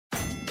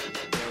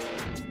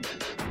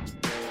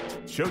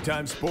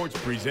Showtime Sports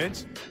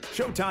presents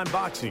Showtime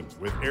Boxing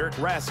with Eric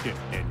Raskin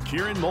and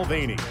Kieran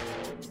Mulvaney.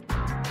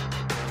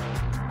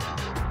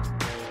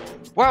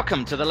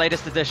 Welcome to the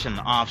latest edition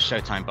of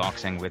Showtime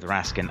Boxing with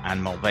Raskin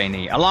and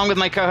Mulvaney. Along with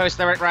my co-host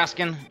Eric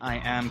Raskin, I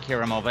am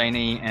Kieran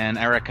Mulvaney, and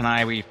Eric and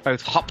I, we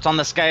both hopped on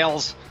the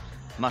scales,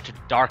 muttered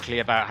darkly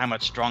about how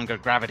much stronger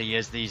gravity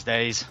is these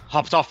days,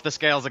 hopped off the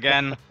scales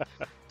again,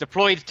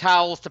 deployed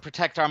towels to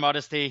protect our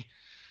modesty,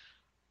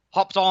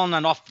 hopped on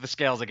and off the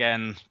scales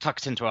again,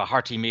 tucked into a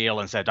hearty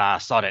meal and said,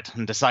 sod it,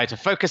 and decided to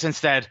focus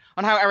instead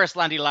on how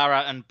Erislandy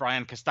Lara and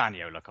Brian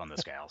Castano look on the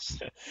scales.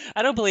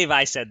 I don't believe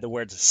I said the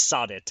words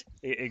sod it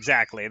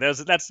exactly.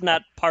 That's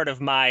not part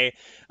of my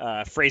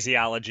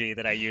phraseology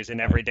that I use in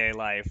everyday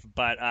life.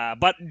 But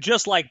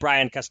just like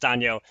Brian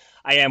Castano,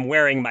 I am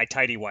wearing my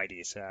tighty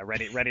whities,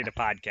 ready to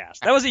podcast.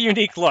 That was a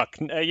unique look.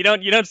 You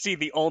don't see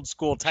the old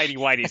school tighty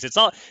whities.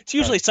 It's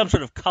usually some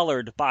sort of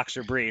colored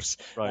boxer briefs.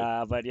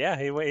 Right. But yeah,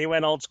 he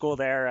went old school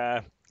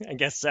there. I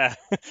guess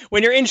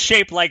when you're in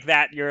shape like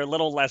that, you're a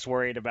little less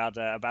worried about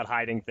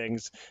hiding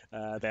things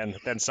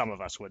than some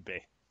of us would be.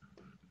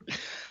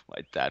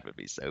 My dad would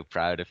be so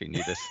proud if he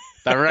knew this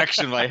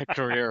direction my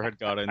career had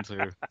got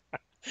into.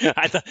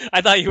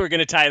 I thought you were going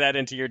to tie that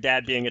into your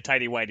dad being a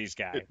tighty whities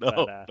guy.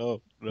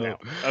 No.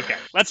 Okay,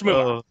 let's move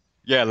on.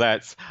 Yeah,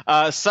 let's.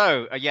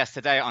 Yes,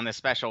 today on this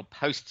special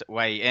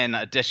post-weigh-in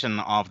edition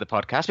of the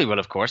podcast, we will,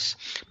 of course,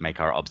 make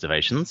our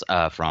observations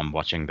from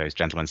watching those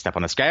gentlemen step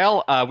on the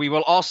scale. We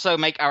will also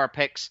make our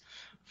picks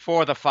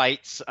for the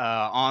fights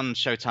on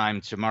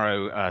Showtime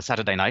tomorrow,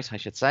 Saturday night, I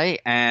should say.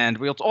 And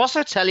we'll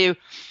also tell you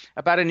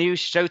about a new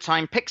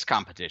Showtime Picks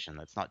competition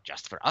that's not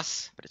just for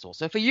us, but it's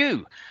also for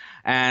you.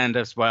 And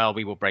as well,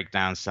 we will break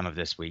down some of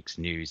this week's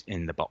news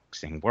in the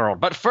boxing world.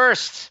 But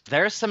first,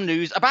 there's some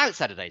news about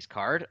Saturday's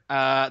card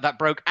that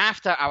broke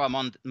after our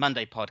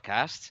Monday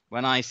podcast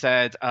when I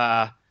said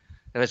there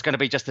was going to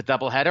be just a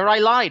doubleheader. I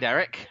lied,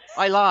 Eric.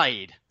 I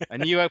lied. A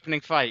new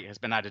opening fight has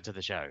been added to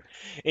the show.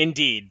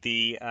 Indeed.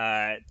 The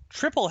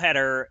triple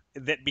header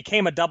that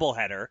became a double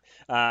header,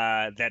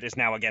 that is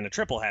now again a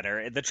triple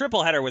header. The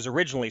triple header was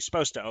originally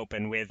supposed to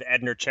open with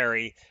Edner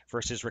Cherry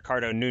versus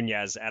Ricardo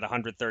Nunez at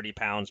 130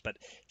 pounds, but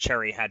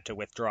Cherry had to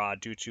withdraw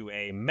due to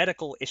a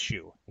medical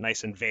issue.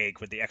 Nice and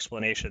vague with the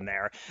explanation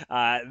there.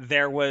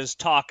 There was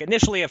talk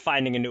initially of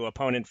finding a new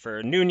opponent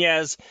for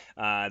Nunez.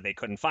 They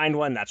couldn't find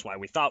one. That's why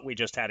we thought we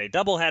just had a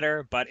double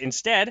header, but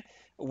instead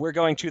we're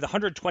going to the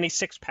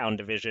 126-pound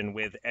division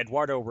with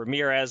Eduardo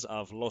Ramirez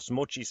of Los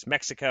Mochis,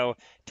 Mexico,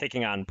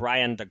 taking on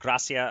Brian de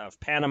Gracia of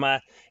Panama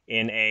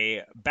in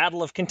a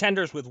battle of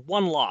contenders with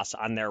one loss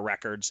on their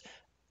records.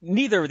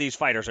 Neither of these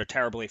fighters are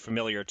terribly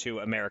familiar to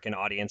American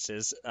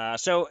audiences.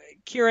 So,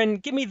 Kieran,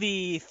 give me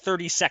the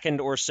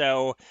 30-second or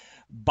so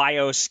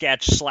bio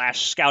sketch /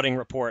 scouting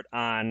report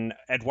on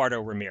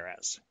Eduardo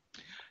Ramirez.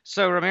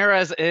 So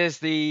Ramirez is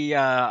the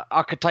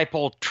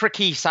archetypal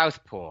tricky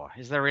southpaw.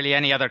 Is there really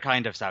any other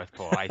kind of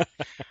southpaw?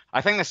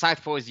 I think the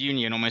southpaw's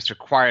union almost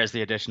requires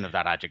the addition of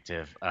that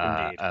adjective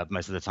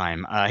most of the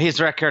time. His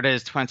record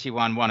is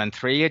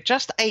 21-1-3,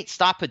 just 8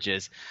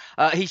 stoppages.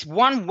 He's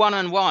won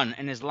 1-1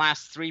 in his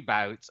last 3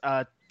 bouts.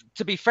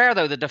 To be fair,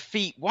 though, the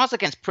defeat was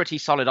against pretty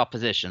solid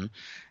opposition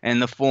in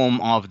the form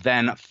of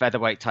then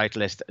featherweight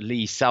titleist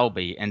Lee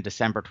Selby in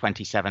December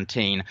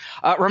 2017.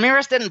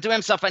 Ramirez didn't do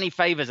himself any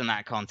favors in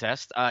that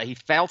contest. He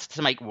failed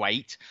to make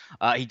weight.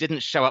 He didn't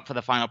show up for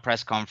the final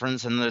press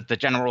conference, and the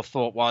general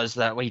thought was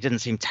that he didn't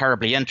seem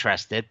terribly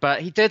interested.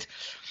 But he did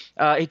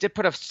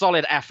put a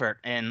solid effort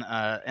in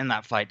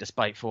that fight,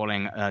 despite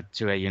falling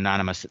to a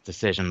unanimous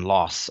decision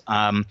loss.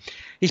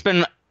 He's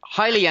been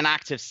highly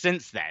inactive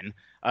since then.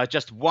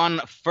 Just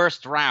one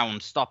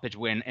first-round stoppage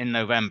win in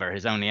November,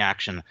 his only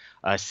action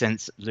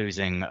since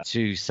losing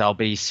to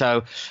Selby.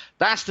 So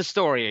that's the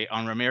story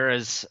on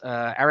Ramirez.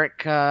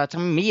 Eric,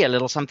 tell me a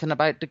little something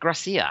about de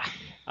Gracia.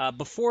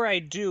 Before I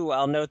do,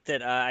 I'll note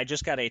that I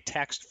just got a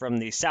text from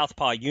the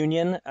Southpaw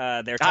Union.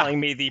 They're telling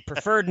me the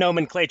preferred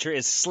nomenclature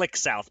is slick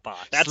Southpaw.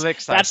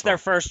 That's their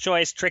first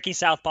choice. Tricky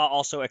Southpaw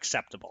also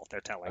acceptable,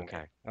 they're telling me.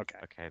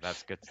 Okay,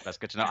 that's good. That's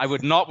good to know. I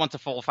would not want to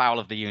fall foul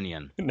of the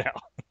Union. No.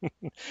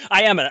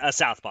 I am a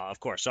Southpaw, of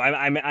course, so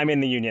I'm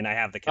in the Union. I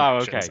have the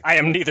connections. Oh, okay. I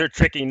am neither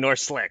tricky nor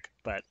slick,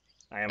 but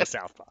I am a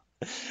Southpaw.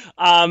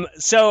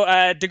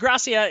 So de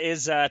Gracia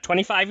is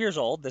 25 years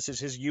old. This is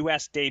his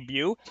U.S.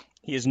 debut.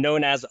 He is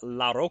known as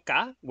La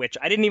Roca, which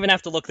I didn't even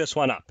have to look this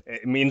one up.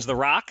 It means The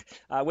Rock,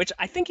 which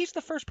I think he's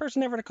the first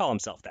person ever to call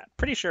himself that.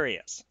 Pretty sure he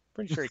is.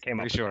 Pretty sure he came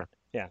up with it.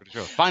 Yeah. Pretty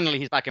sure. Finally,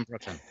 he's back in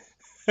Brooklyn.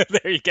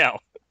 There you go.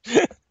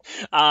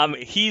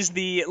 He's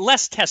the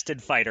less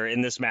tested fighter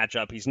in this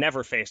matchup. He's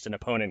never faced an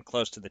opponent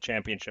close to the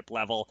championship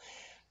level.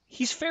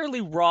 He's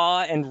fairly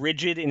raw and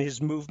rigid in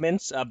his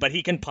movements, but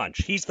he can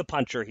punch. He's the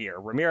puncher here.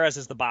 Ramirez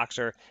is the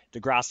boxer. De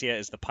Gracia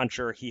is the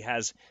puncher. He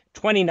has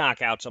 20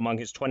 knockouts among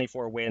his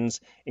 24 wins,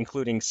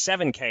 including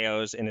 7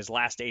 KOs in his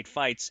last 8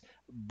 fights.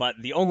 But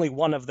the only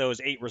one of those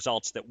 8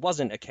 results that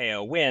wasn't a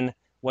KO win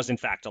was in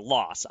fact a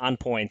loss on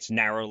points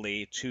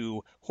narrowly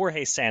to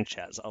Jorge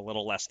Sanchez a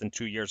little less than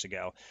 2 years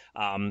ago.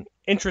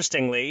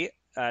 Interestingly,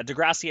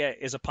 DeGracia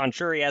is a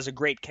puncher. He has a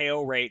great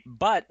KO rate,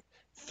 but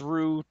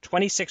through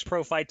 26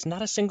 pro fights,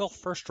 not a single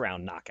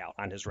first-round knockout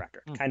on his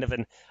record. Kind of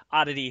an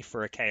oddity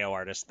for a KO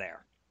artist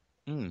there.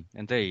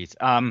 Indeed.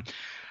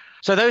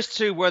 So those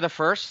two were the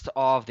first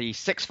of the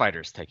 6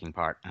 fighters taking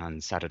part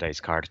on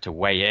Saturday's card to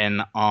weigh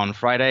in on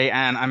Friday.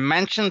 And I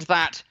mentioned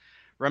that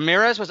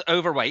Ramirez was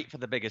overweight for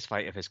the biggest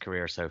fight of his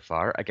career so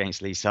far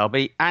against Lee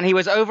Selby. And he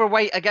was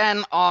overweight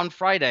again on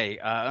Friday,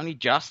 only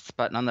just,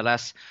 but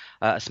nonetheless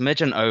a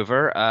smidgen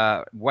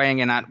over, weighing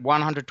in at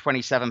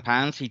 127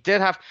 pounds. He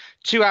did have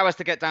 2 hours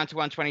to get down to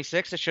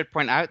 126. I should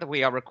point out that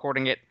we are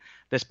recording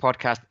this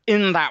podcast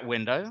in that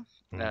window.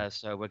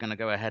 So we're going to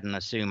go ahead and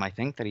assume, I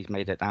think, that he's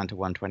made it down to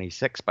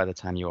 126 by the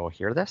time you all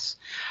hear this.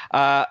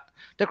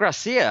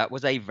 DeGracia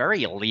was a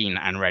very lean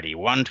and ready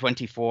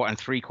 124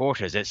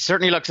 3/4. It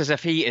certainly looks as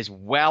if he is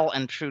well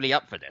and truly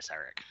up for this,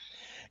 Eric.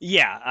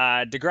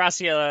 Yeah,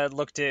 DeGracia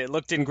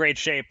looked in great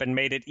shape and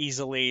made it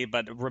easily,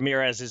 but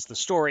Ramirez is the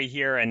story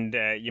here, and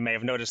you may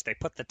have noticed they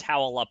put the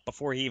towel up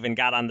before he even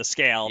got on the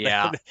scale.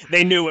 Yeah.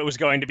 They knew it was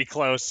going to be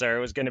close or it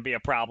was going to be a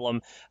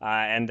problem,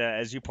 and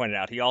as you pointed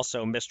out, he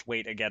also missed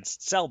weight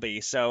against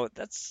Selby, so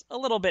that's a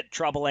little bit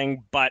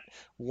troubling, but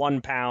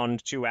 1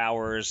 pound, 2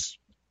 hours,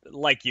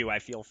 like you, I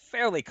feel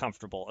fairly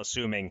comfortable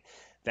assuming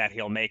that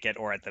he'll make it,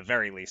 or at the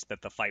very least that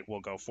the fight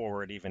will go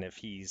forward, even if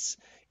he's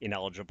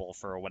ineligible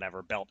for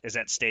whatever belt is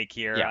at stake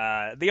here.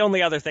 Yeah. The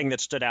only other thing that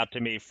stood out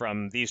to me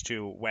from these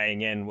two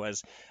weighing in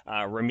was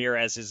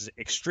Ramirez's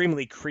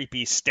extremely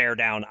creepy stare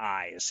down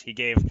eyes. He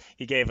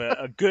gave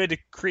a good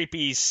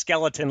creepy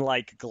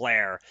skeleton-like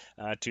glare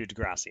to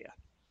DeGracia.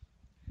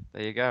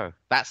 There you go.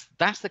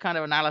 That's the kind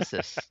of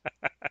analysis.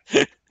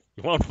 You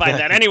won't find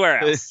that anywhere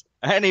else.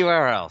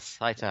 Anywhere else,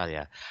 I tell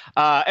you.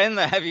 In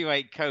the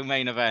heavyweight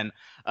co-main event,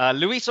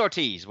 Luis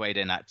Ortiz weighed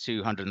in at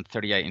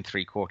 238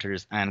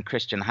 3/4 and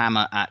Christian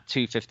Hammer at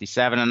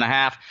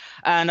 257.5.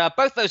 And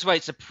both those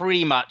weights are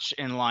pretty much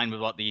in line with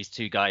what these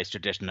two guys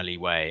traditionally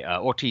weigh.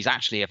 Ortiz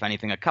actually, if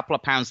anything, a couple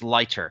of pounds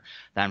lighter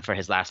than for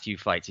his last few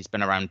fights. He's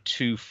been around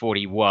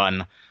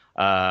 241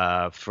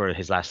 for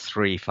his last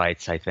 3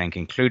 fights, I think,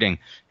 including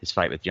his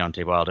fight with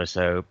Deontay Wilder.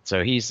 So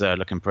he's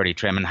looking pretty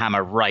trim, and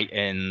Hammer right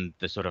in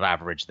the sort of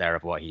average there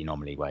of what he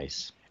normally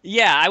weighs.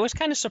 Yeah, I was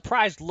kind of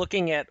surprised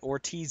looking at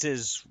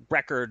Ortiz's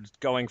record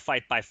going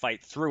fight by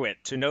fight through it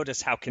to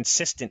notice how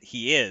consistent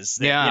he is.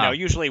 Yeah. You know,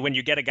 usually when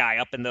you get a guy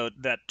up in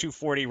that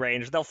 240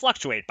 range, they'll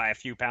fluctuate by a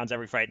few pounds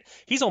every fight.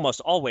 He's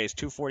almost always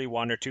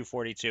 241 or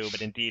 242,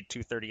 but indeed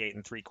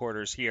 238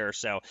 3/4 here.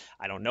 So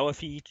I don't know if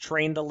he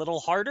trained a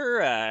little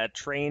harder,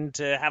 trained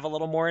to have a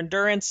little more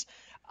endurance.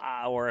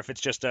 Or if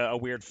it's just a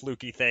weird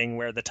fluky thing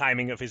where the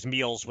timing of his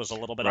meals was a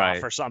little bit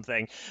off or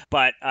something.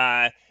 But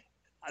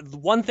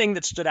one thing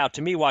that stood out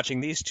to me watching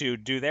these two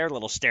do their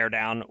little stare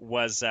down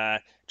was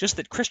just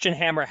that Christian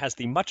Hammer has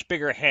the much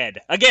bigger head.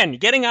 Again,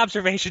 getting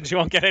observations you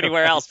won't get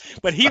anywhere else,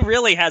 but he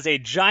really has a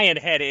giant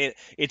head.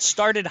 It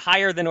started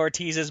higher than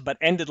Ortiz's, but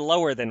ended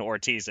lower than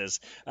Ortiz's.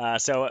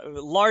 So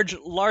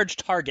large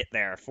target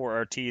there for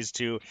Ortiz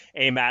to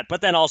aim at. But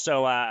then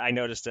also I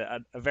noticed a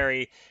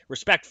very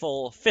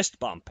respectful fist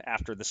bump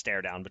after the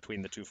stare down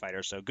between the two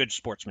fighters. So good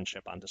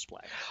sportsmanship on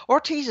display.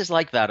 Ortiz is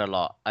like that a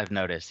lot, I've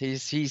noticed.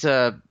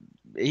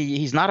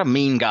 He's not a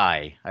mean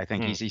guy. I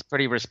think he's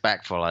pretty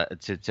respectful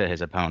to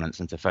his opponents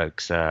and to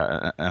folks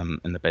in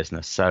the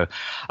business. So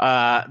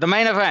the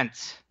main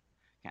event.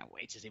 Can't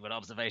wait to see what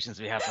observations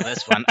we have for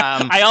this one.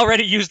 I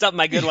already used up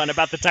my good one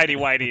about the tidy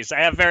whities.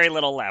 I have very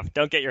little left.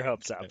 Don't get your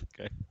hopes up.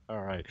 Okay. All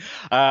right.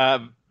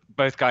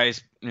 Both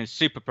guys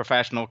super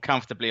professional,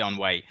 comfortably on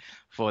weight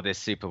for this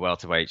super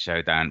welterweight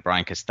showdown.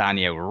 Brian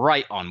Castaño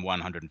right on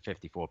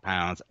 154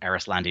 pounds.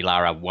 Erislandy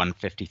Lara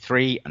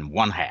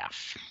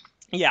 153.5.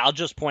 Yeah, I'll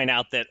just point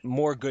out that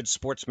more good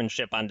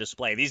sportsmanship on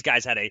display. These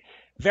guys had a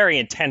very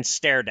intense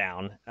stare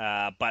down,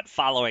 but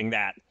following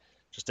that,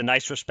 just a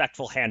nice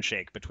respectful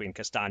handshake between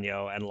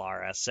Castaño and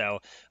Lara. So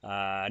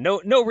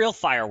no real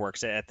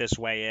fireworks at this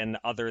weigh-in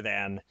other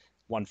than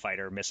one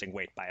fighter missing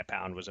weight by a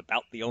pound was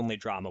about the only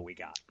drama we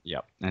got.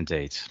 Yep,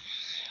 indeed.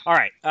 All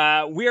right,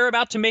 we're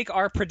about to make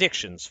our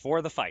predictions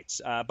for the fights.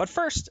 But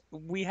first,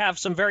 we have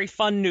some very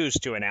fun news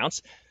to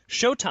announce.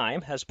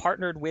 Showtime has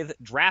partnered with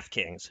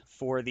DraftKings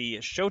for the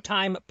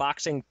Showtime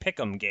Boxing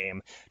Pick'em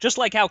game. Just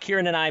like how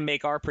Kieran and I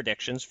make our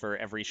predictions for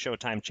every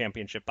Showtime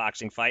Championship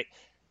boxing fight,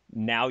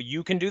 now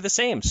you can do the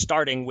same,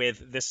 starting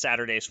with this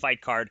Saturday's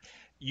fight card.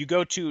 You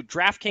go to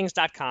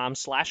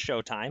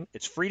DraftKings.com/Showtime.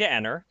 It's free to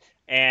enter.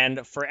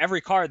 And for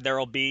every card, there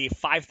will be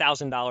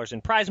 $5,000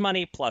 in prize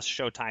money, plus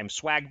Showtime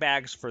swag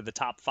bags for the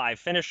top 5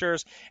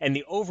 finishers. And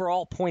the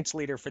overall points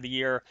leader for the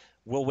year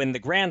will win the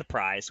grand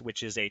prize,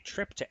 which is a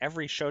trip to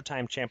every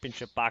Showtime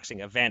Championship boxing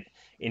event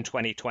in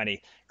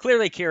 2020.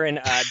 Clearly, Kieran,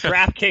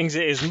 DraftKings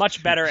is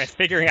much better at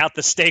figuring out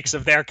the stakes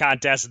of their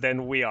contest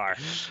than we are.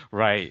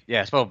 Right.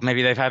 Yes. Well,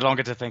 maybe they've had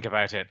longer to think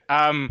about it.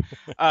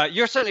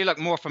 You're certainly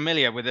more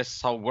familiar with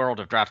this whole world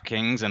of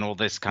DraftKings and all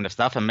this kind of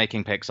stuff and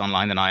making picks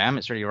online than I am.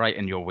 It's really right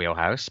in your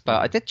wheelhouse.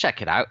 But I did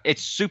check it out.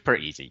 It's super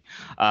easy.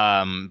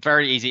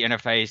 Very easy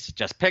interface.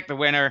 Just pick the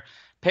winner.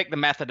 pick the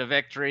method of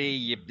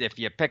victory. If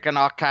you pick a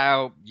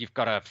knockout, you've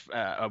got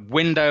a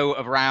window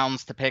of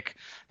rounds to pick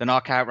the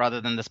knockout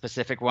rather than the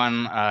specific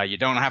one. You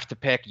don't have to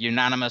pick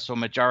unanimous or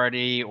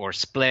majority or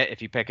split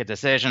if you pick a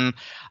decision.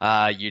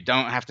 You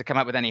don't have to come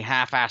up with any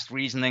half-assed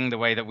reasoning the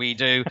way that we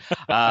do.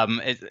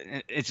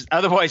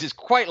 Otherwise, it's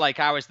quite like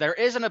ours. There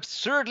is an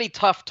absurdly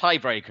tough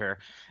tiebreaker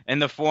in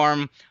the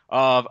form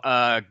of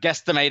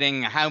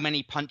guesstimating how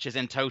many punches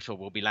in total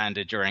will be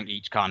landed during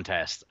each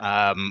contest.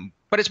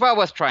 But it's well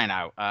worth trying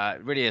out.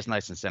 It really is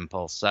nice and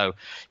simple. So,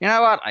 you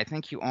know what? I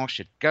think you all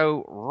should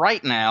go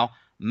right now,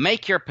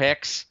 make your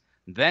picks,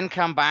 then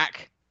come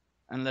back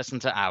and listen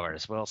to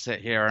ours. We'll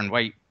sit here and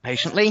wait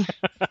patiently.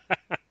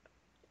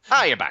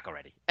 You're back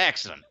already.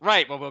 Excellent.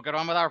 Right, well, we'll get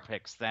on with our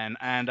picks then.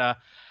 And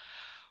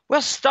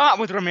we'll start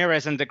with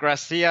Ramirez and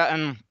DeGracia.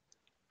 And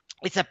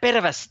it's a bit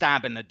of a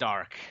stab in the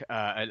dark,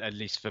 at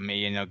least for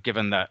me,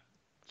 given that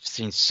I've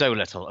seen so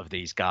little of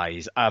these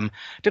guys.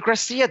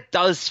 DeGracia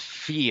does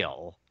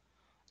feel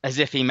as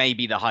if he may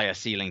be the higher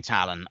ceiling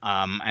talent.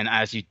 And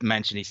as you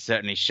mentioned, he's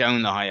certainly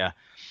shown the higher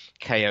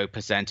KO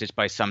percentage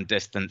by some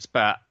distance.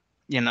 But,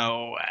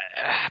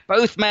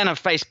 both men have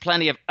faced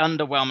plenty of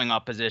underwhelming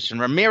opposition.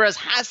 Ramirez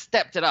has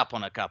stepped it up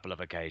on a couple of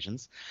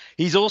occasions.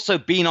 He's also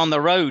been on the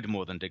road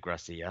more than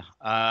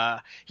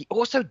DeGracia. He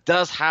also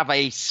does have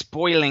a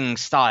spoiling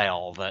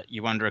style that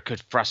you wonder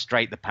could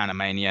frustrate the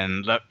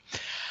Panamanian. Look,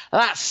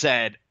 that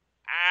said,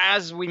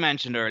 as we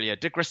mentioned earlier,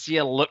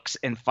 DeGracia looks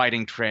in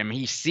fighting trim.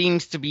 He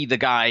seems to be the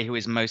guy who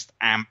is most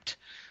amped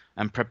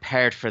and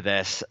prepared for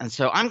this. And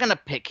so I'm going to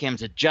pick him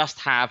to just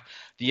have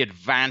the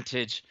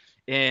advantage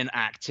in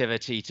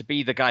activity, to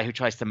be the guy who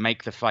tries to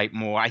make the fight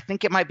more. I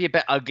think it might be a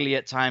bit ugly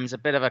at times, a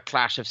bit of a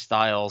clash of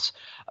styles,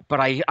 but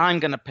I'm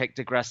going to pick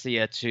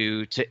DeGracia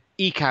to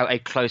eke out a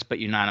close but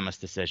unanimous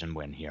decision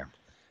win here.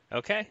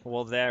 Okay,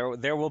 well,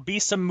 there will be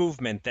some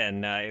movement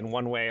then in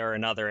one way or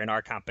another in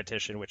our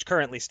competition, which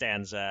currently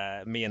stands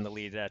me in the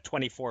lead,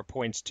 24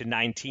 points to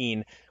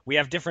 19. We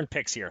have different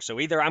picks here, so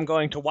either I'm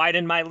going to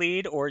widen my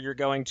lead or you're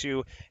going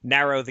to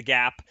narrow the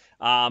gap.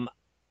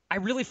 I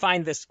really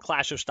find this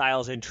clash of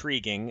styles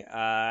intriguing,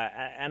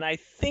 and I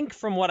think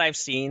from what I've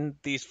seen,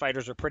 these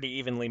fighters are pretty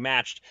evenly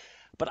matched.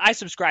 But I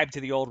subscribe to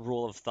the old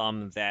rule of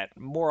thumb that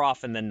more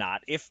often than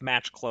not, if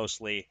matched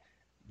closely,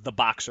 the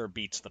boxer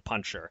beats the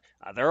puncher.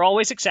 There are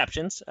always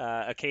exceptions.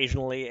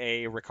 Occasionally,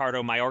 a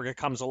Ricardo Mayorga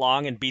comes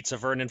along and beats a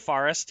Vernon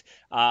Forrest.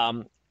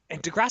 And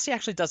DeGracia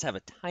actually does have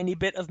a tiny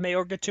bit of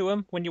Mayorga to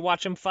him when you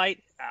watch him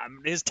fight.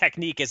 His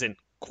technique isn't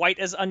quite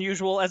as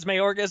unusual as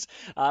Mayorga's,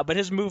 but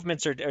his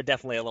movements are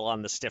definitely a little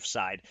on the stiff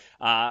side.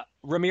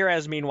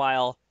 Ramirez,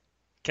 meanwhile,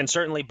 can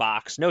certainly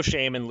box. No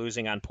shame in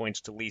losing on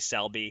points to Lee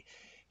Selby.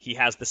 He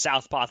has the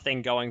southpaw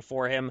thing going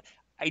for him.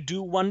 I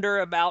do wonder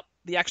about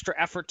the extra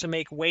effort to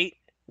make weight,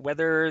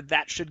 whether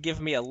that should give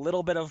me a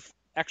little bit of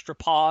extra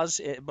pause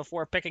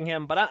before picking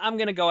him. But I'm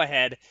going to go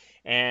ahead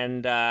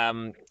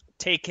and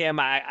take him.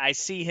 I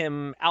see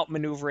him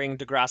outmaneuvering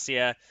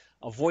DeGracia,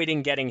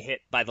 avoiding getting hit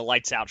by the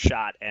lights-out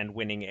shot, and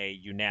winning a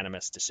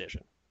unanimous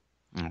decision.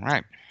 All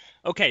right.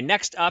 Okay,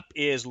 next up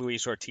is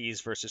Luis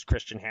Ortiz versus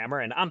Christian Hammer,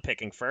 and I'm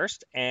picking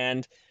first.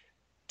 And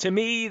to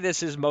me,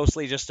 this is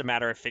mostly just a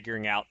matter of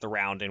figuring out the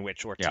round in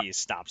which Ortiz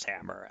stops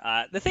Hammer.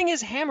 The thing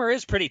is, Hammer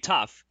is pretty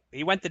tough.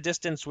 He went the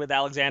distance with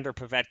Alexander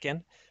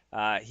Povetkin.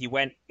 He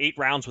went 8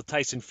 rounds with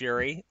Tyson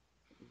Fury.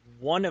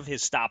 One of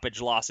his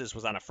stoppage losses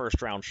was on a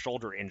first-round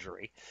shoulder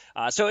injury.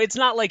 So it's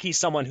not like he's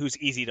someone who's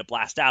easy to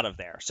blast out of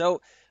there.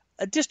 So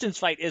a distance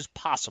fight is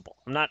possible.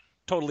 I'm not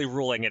totally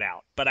ruling it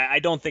out, but I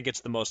don't think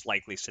it's the most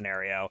likely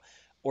scenario.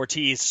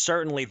 Ortiz,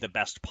 certainly the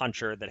best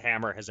puncher that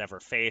Hammer has ever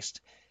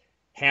faced.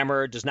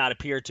 Hammer does not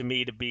appear to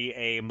me to be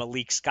a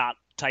Malik Scott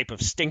type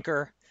of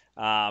stinker.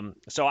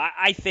 So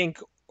I think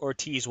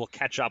Ortiz will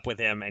catch up with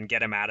him and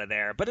get him out of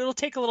there, but it'll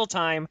take a little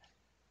time.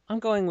 I'm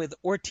going with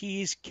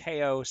Ortiz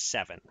KO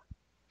 7.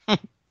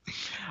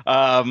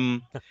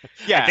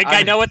 Yeah, I think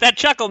I know what that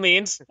chuckle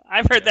means.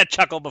 I've heard that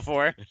chuckle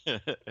before.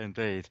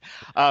 Indeed.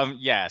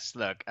 Yes,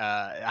 look,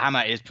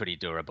 Hammer is pretty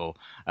durable.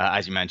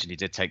 As you mentioned, he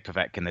did take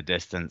Povetkin the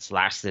distance,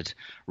 lasted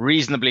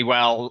reasonably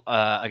well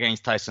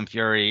against Tyson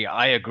Fury.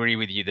 I agree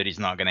with you that he's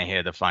not going to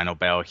hear the final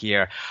bell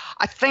here.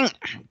 I think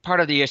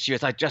part of the issue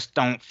is I just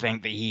don't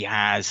think that he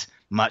has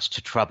much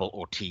to trouble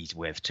Ortiz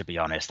with, to be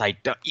honest.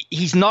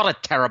 He's not a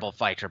terrible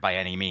fighter by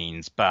any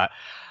means, but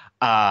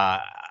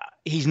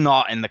he's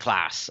not in the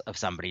class of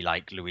somebody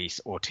like Luis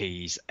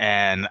Ortiz.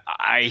 And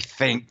I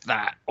think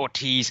that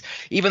Ortiz,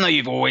 even though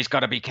you've always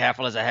got to be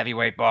careful as a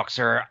heavyweight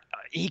boxer,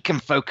 he can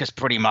focus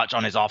pretty much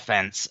on his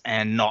offense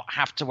and not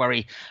have to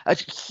worry a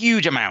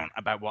huge amount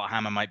about what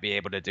Hammer might be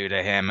able to do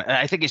to him.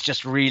 I think it's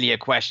just really a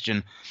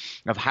question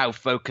of how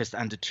focused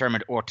and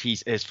determined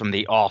Ortiz is from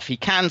the off. He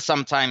can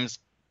sometimes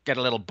get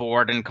a little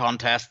bored in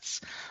contests,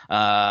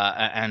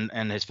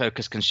 and his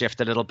focus can shift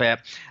a little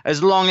bit.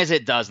 As long as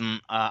it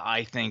doesn't,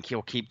 I think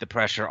he'll keep the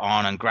pressure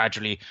on and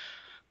gradually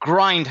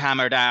grind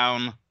Hammer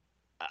down.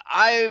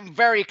 I'm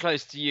very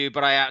close to you,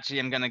 but I actually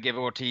am going to give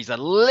Ortiz a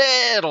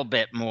little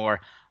bit more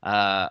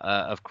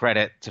of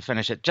credit to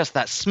finish it just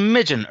that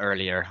smidgen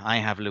earlier. I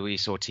have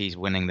Luis Ortiz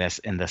winning this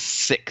in the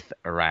 6th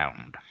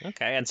round.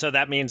 Okay, and so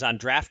that means on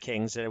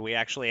DraftKings we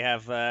actually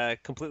have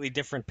completely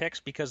different picks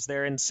because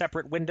they're in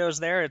separate windows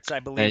there. It's, I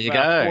believe,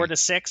 4 to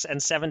 6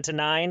 and 7 to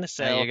 9.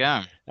 So there you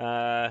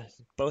go.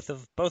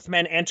 Both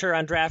men enter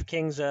on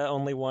DraftKings.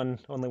 Only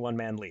one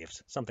man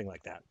leaves. Something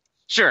like that.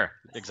 Sure,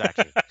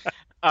 exactly.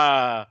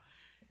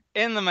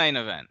 In the main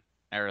event,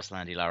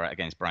 Erislandy Lara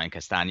against Brian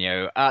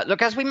Castano.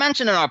 Look, as we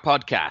mentioned in our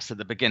podcast at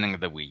the beginning of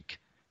the week,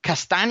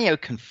 Castano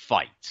can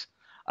fight.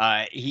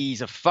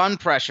 He's a fun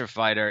pressure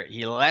fighter.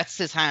 He lets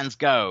his hands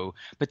go,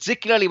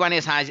 particularly when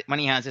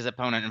he has his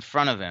opponent in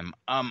front of him.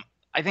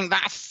 I think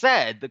that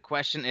said, the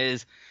question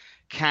is,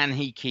 can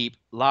he keep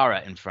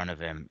Lara in front of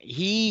him?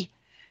 He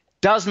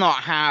does not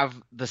have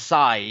the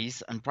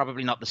size and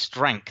probably not the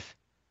strength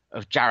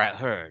of Jarrett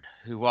Hurd,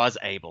 who was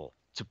able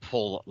to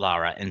pull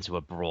Lara into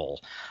a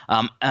brawl.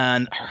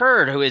 And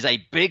Hurd, who is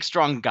a big,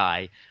 strong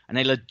guy and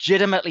a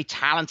legitimately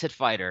talented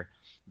fighter,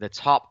 the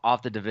top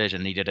of the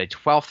division, needed a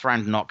 12th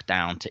round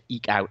knockdown to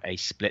eke out a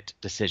split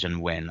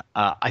decision win.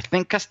 I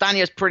think Castano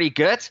is pretty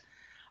good.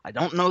 I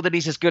don't know that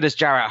he's as good as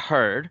Jarrett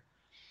Hurd.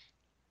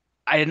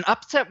 An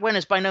upset win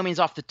is by no means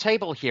off the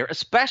table here,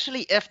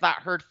 especially if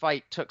that Hurd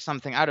fight took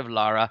something out of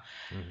Lara.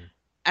 Mm-hmm.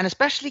 And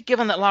especially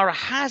given that Lara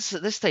has,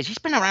 at this stage, he's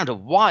been around a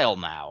while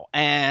now,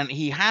 and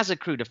he has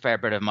accrued a fair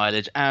bit of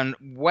mileage. And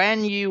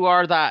when you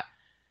are that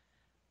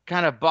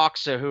kind of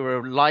boxer who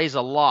relies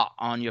a lot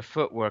on your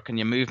footwork and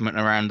your movement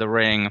around the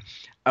ring,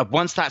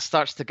 once that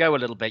starts to go a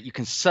little bit, you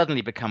can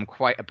suddenly become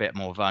quite a bit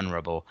more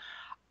vulnerable.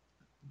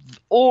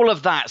 All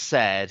of that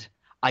said,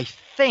 I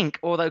think,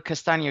 although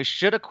Castano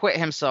should acquit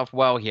himself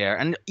well here,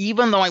 and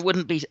even though I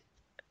wouldn't be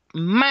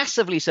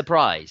massively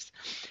surprised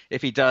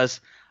if he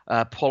does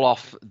pull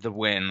off the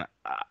win,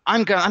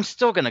 I'm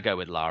still going to go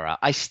with Lara.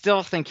 I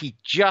still think he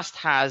just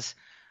has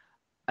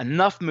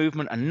enough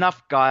movement,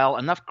 enough guile,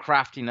 enough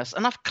craftiness,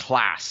 enough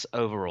class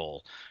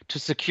overall to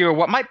secure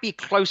what might be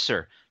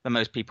closer than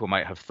most people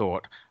might have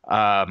thought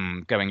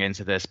going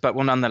into this, but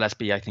will nonetheless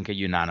be, I think, a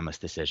unanimous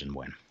decision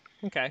win.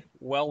 Okay,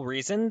 well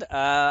reasoned.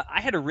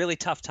 I had a really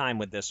tough time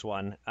with this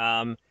one.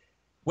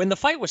 When the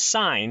fight was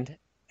signed,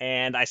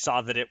 and I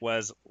saw that it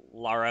was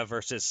Lara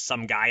versus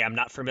some guy I'm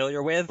not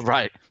familiar with.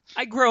 Right.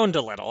 I groaned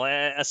a little. I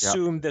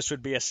assumed this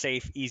would be a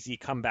safe, easy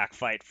comeback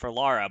fight for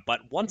Lara. But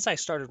once I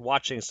started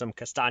watching some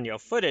Castano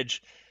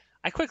footage,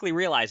 I quickly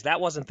realized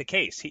that wasn't the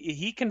case.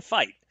 He can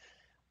fight.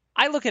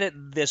 I look at it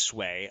this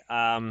way.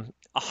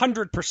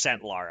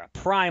 100% Lara.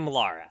 Prime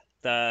Lara.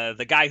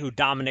 The guy who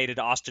dominated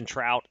Austin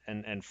Trout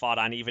and fought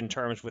on even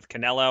terms with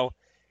Canelo.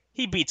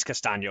 He beats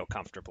Castano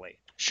comfortably.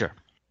 Sure.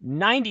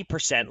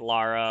 90%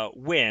 Lara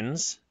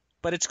wins,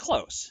 but it's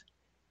close.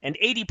 And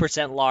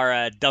 80%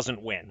 Lara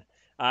doesn't win.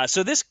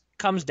 So this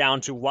comes down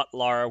to what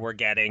Lara we're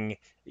getting.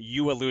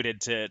 You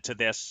alluded to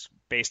this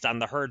based on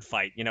the Hurd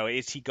fight. You know,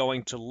 is he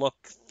going to look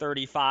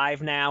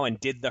 35 now, and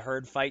did the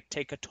Hurd fight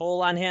take a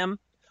toll on him?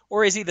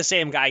 Or is he the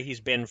same guy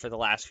he's been for the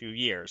last few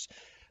years?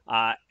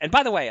 And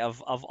by the way,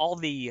 of all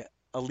the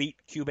elite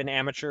Cuban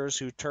amateurs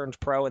who turned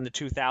pro in the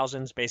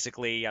 2000s,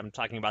 basically I'm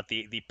talking about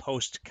the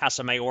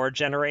post-Casamayor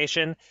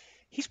generation,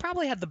 he's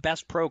probably had the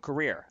best pro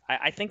career.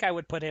 I think I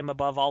would put him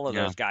above all of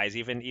those guys,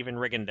 even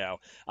Rigondeaux.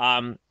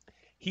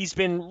 He's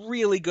been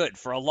really good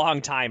for a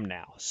long time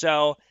now.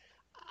 So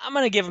I'm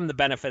going to give him the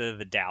benefit of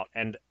the doubt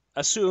and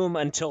assume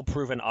until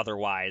proven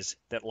otherwise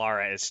that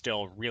Lara is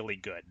still really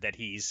good, that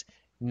he's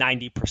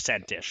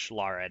 90%-ish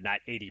Lara, not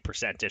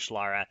 80%-ish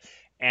Lara.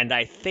 And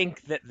I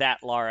think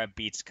that Lara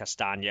beats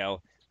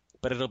Castano,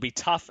 but it'll be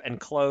tough and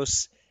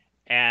close.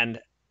 And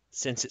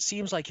since it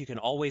seems like you can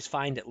always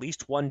find at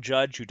least one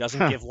judge who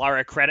doesn't give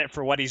Lara credit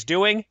for what he's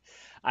doing,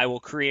 I will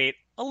create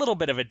a little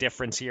bit of a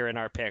difference here in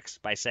our picks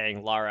by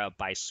saying Lara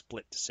by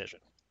split decision.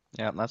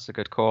 Yeah, that's a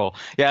good call.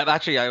 Yeah,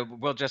 actually, I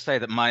will just say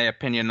that my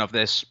opinion of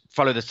this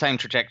followed the same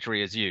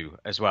trajectory as you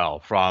as well,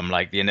 from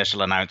like the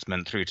initial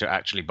announcement through to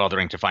actually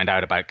bothering to find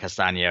out about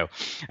Castano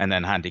and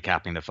then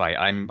handicapping the fight.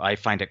 I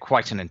find it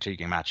quite an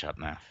intriguing matchup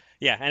now.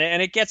 Yeah,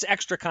 and it gets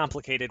extra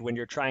complicated when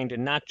you're trying to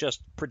not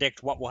just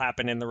predict what will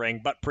happen in the ring,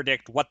 but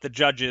predict what the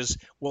judges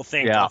will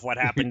think of what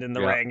happened in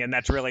the ring. And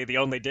that's really the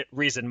only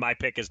reason my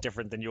pick is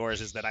different than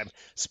yours, is that I'm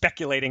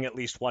speculating at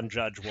least one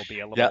judge will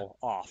be a little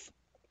off.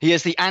 He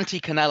is the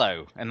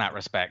anti-Canelo in that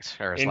respect,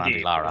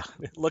 Erislandy Lara.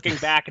 Looking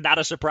back, not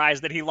a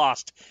surprise that he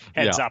lost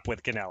heads up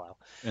with Canelo.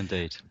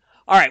 Indeed.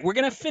 All right, we're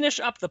going to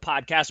finish up the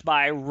podcast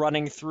by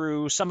running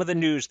through some of the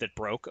news that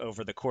broke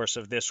over the course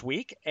of this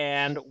week.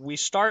 And we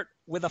start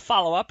with a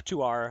follow-up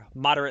to our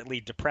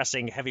moderately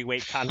depressing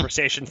heavyweight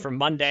conversation from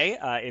Monday,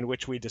 in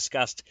which we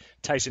discussed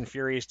Tyson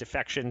Fury's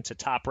defection to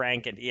Top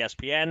Rank and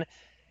ESPN.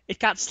 It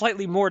got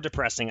slightly more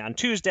depressing on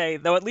Tuesday,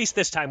 though at least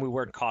this time we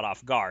weren't caught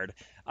off guard.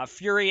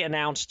 Fury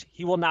announced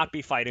he will not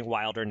be fighting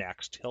Wilder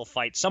next. He'll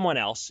fight someone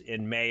else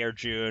in May or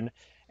June,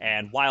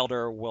 and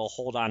Wilder will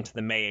hold on to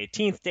the May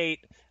 18th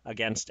date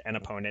against an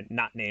opponent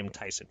not named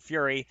Tyson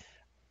Fury.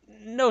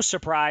 no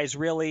surprise,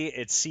 really.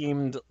 It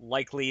seemed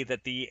likely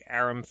that the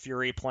Arum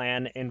Fury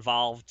plan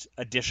involved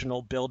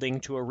additional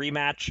building to a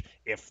rematch,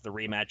 if the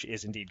rematch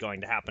is indeed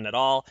going to happen at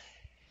all.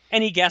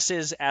 Any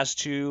guesses as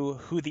to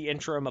who the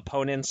interim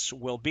opponents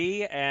will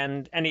be,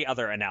 and any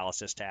other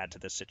analysis to add to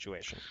this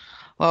situation?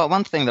 Well,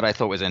 one thing that I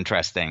thought was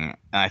interesting,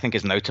 and I think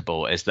is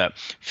notable, is that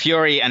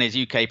Fury and his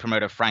UK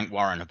promoter Frank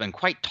Warren have been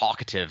quite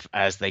talkative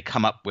as they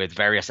come up with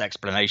various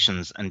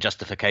explanations and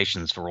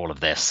justifications for all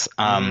of this.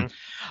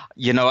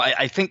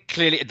 I think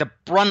clearly the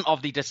brunt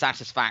of the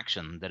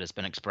dissatisfaction that has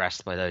been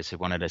expressed by those who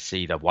wanted to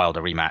see the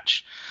Wilder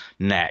rematch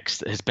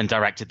next has been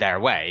directed their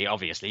way.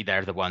 Obviously,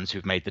 they're the ones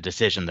who've made the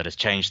decision that has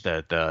changed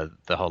the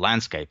whole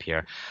landscape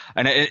here.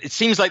 And it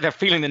seems like they're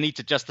feeling the need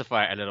to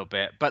justify it a little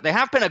bit, but they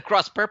have been at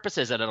cross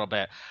purposes a little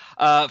bit.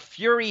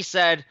 Fury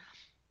said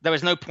there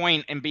was no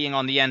point in being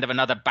on the end of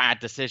another bad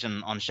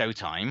decision on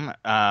Showtime,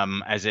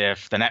 as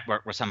if the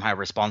network were somehow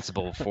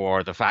responsible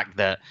for the fact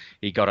that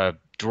he got a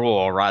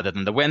draw rather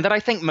than the win that I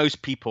think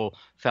most people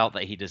felt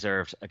that he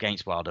deserved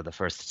against Wilder the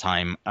first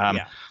time.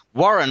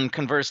 Warren,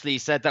 conversely,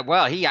 said that,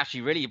 well, he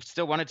actually really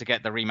still wanted to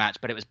get the rematch,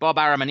 but it was Bob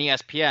Arum and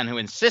ESPN who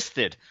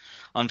insisted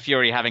on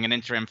Fury having an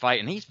interim fight,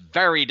 and he's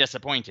very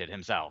disappointed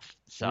himself.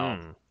 So,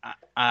 so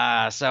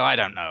I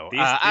don't know.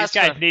 These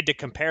guys need to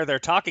compare their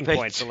talking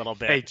points a little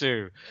bit.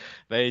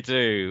 They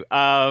do.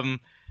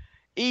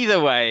 Either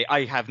way,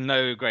 I have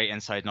no great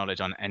inside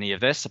knowledge on any of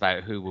this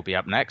about who will be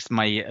up next.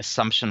 My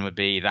assumption would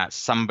be that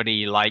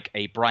somebody like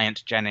a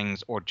Bryant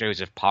Jennings or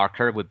Joseph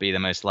Parker would be the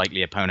most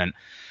likely opponent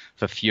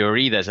for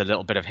Fury. There's a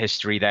little bit of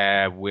history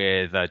there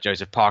with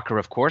Joseph Parker,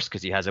 of course,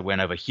 because he has a win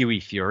over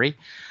Hughie Fury.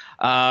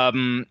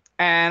 And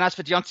as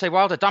for Deontay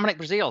Wilder, Dominic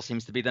Breazeale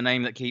seems to be the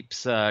name that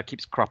keeps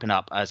cropping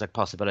up as a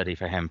possibility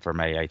for him for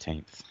May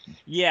 18th.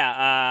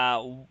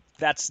 Yeah,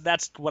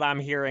 that's what I'm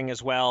hearing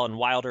as well. And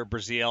Wilder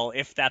Breazeale,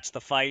 if that's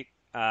the fight,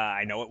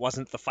 I know it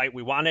wasn't the fight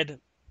we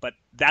wanted, but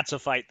that's a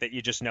fight that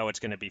you just know it's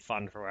going to be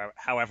fun for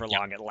however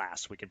long it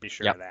lasts. We can be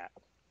sure of that.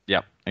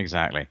 Yep,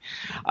 exactly.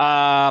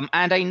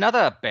 And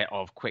another bit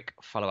of quick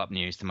follow-up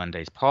news to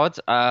Monday's pod.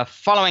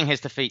 Following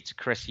his defeat to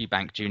Chris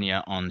Eubank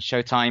Jr. on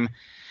Showtime,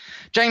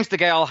 James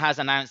DeGale has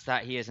announced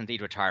that he is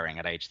indeed retiring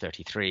at age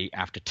 33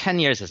 after 10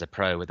 years as a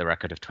pro with a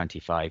record of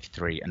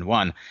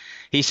 25-3-1.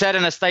 He said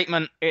in a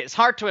statement, "It's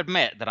hard to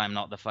admit that I'm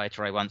not the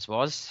fighter I once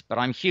was, but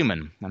I'm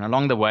human. And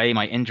along the way,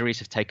 my injuries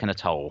have taken a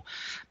toll,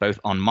 both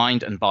on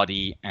mind and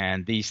body,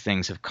 and these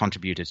things have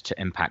contributed to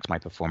impact my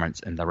performance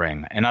in the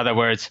ring." In other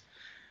words,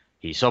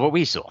 he saw what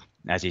we saw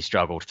as he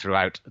struggled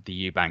throughout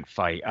the Eubank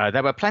fight.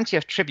 There were plenty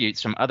of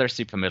tributes from other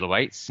super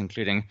middleweights,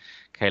 including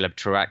Caleb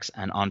Truax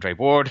and Andre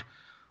Ward,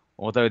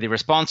 although the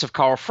response of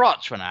Carl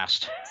Froch when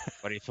asked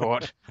what he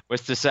thought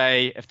was to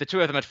say, if the two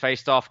of them had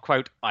faced off,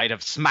 quote, "I'd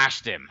have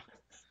smashed him."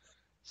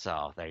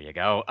 So there you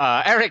go.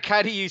 Eric,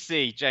 how do you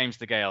see James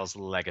DeGale's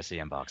legacy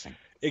in boxing?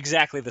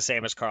 Exactly the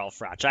same as Carl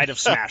Froch. I'd have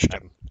smashed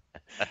him.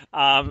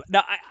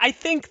 Now, I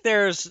think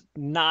there's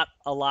not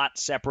a lot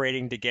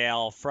separating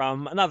DeGale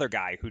from another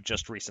guy who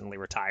just recently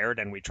retired,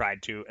 and we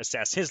tried to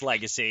assess his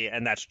legacy,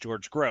 and that's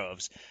George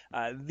Groves.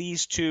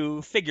 These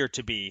two figure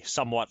to be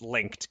somewhat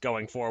linked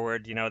going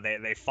forward. You know,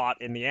 they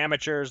fought in the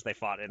amateurs, they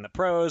fought in the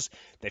pros,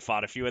 they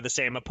fought a few of the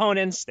same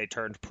opponents, they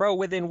turned pro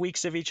within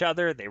weeks of each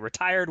other, they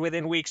retired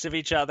within weeks of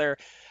each other.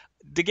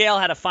 DeGale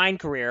had a fine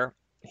career.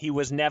 He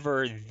was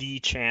never the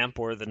champ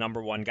or the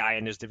number one guy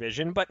in his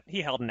division, but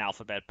he held an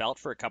alphabet belt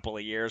for a couple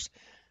of years.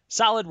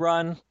 Solid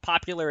run,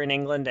 popular in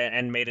England,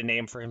 and made a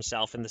name for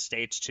himself in the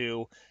States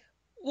too.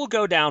 Will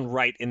go down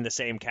right in the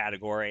same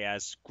category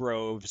as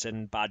Groves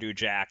and Badu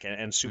Jack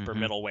and super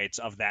middleweights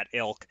of that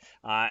ilk.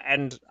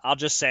 And I'll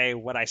just say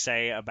what I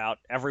say about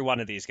every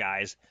one of these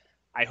guys.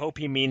 I hope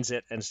he means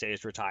it and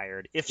stays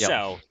retired. If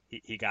so,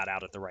 he got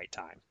out at the right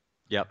time.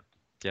 Yep,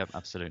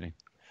 absolutely.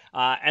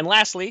 And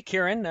lastly,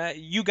 Kieran,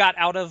 you got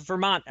out of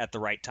Vermont at the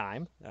right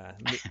time.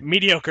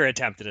 Mediocre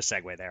attempt at a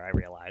segue there, I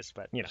realize,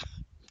 but you know,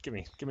 give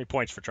me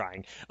points for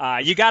trying.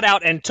 You got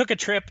out and took a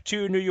trip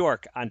to New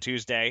York on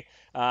Tuesday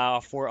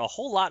for a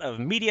whole lot of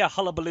media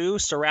hullabaloo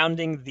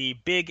surrounding the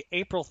big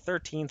April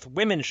 13th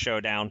women's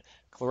showdown,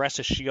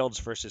 Claressa Shields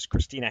versus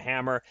Christina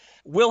Hammer.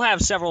 We'll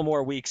have several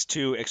more weeks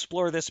to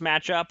explore this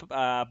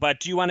matchup, but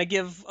do you want to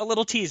give a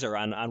little teaser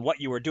on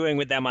what you were doing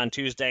with them on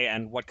Tuesday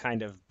and what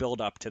kind of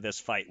build-up to this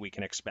fight we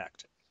can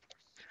expect?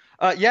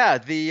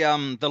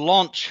 The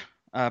launch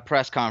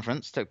press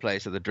conference took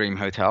place at the Dream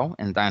Hotel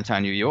in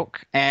downtown New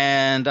York,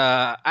 and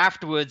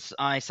afterwards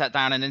I sat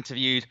down and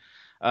interviewed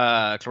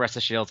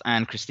Claressa Shields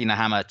and Christina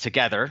Hammer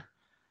together.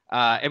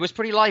 It was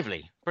pretty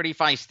lively, pretty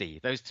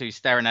feisty. Those two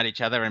staring at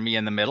each other and me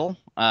in the middle.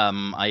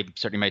 I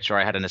certainly made sure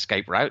I had an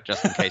escape route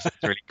just in case it's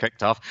really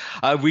kicked off.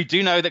 We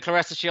do know that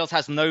Claressa Shields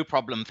has no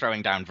problem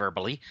throwing down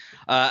verbally.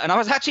 And I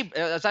was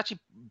actually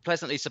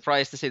pleasantly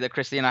surprised to see that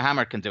Christina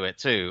Hammer can do it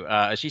too.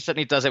 She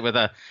certainly does it with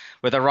a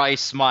wry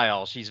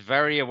smile. She's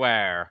very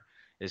aware,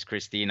 is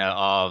Christina,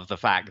 of the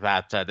fact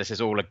that this is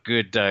all a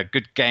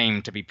good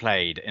game to be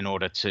played in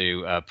order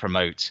to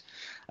promote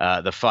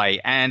the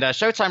fight. And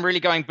Showtime really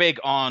going big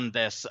on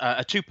this,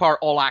 a two-part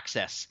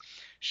all-access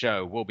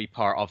show will be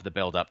part of the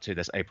build-up to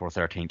this April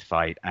 13th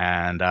fight.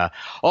 And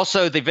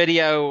also the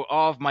video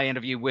of my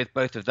interview with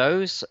both of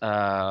those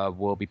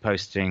will be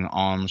posting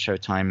on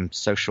Showtime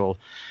social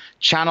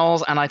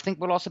channels. And I think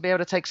we'll also be able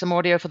to take some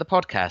audio for the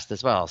podcast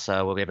as well.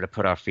 So we'll be able to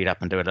put our feet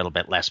up and do a little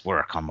bit less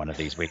work on one of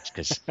these weeks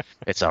because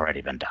it's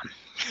already been done.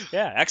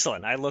 Yeah,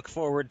 excellent. I look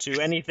forward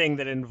to anything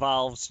that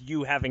involves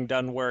you having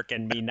done work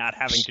and me not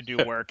having to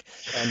do work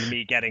and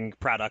me getting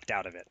product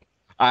out of it.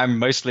 I'm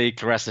mostly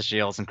Claressa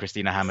Shields and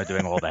Christina Hammer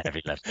doing all the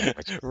heavy lifting,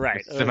 which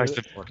right. is the most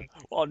important.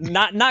 Well,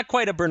 not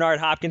quite a Bernard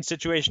Hopkins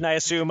situation, I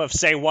assume, of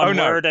say one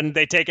word and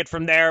they take it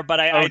from there. But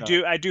I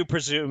do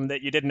presume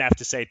that you didn't have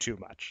to say too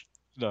much.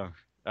 No.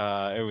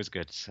 It was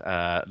good.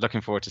 Looking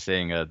forward to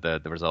seeing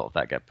the result of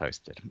that get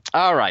posted.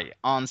 All right.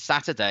 On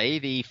Saturday,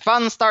 the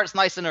fun starts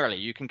nice and early.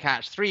 You can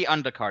catch 3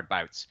 undercard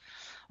bouts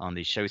on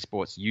the Show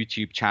Sports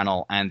YouTube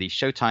channel and the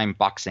Showtime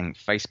Boxing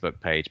Facebook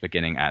page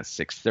beginning at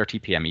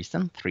 6:30 p.m.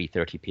 Eastern,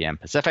 3:30 p.m.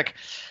 Pacific.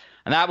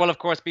 And that will, of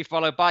course, be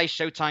followed by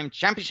Showtime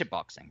Championship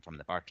Boxing from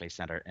the Barclays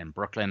Center in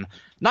Brooklyn,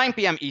 9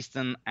 p.m.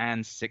 Eastern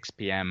and 6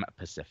 p.m.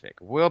 Pacific.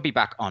 We'll be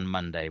back on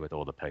Monday with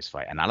all the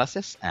post-fight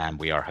analysis, and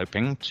we are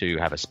hoping to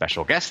have a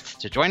special guest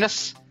to join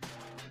us.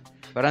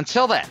 But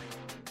until then,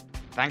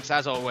 thanks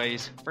as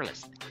always for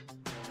listening.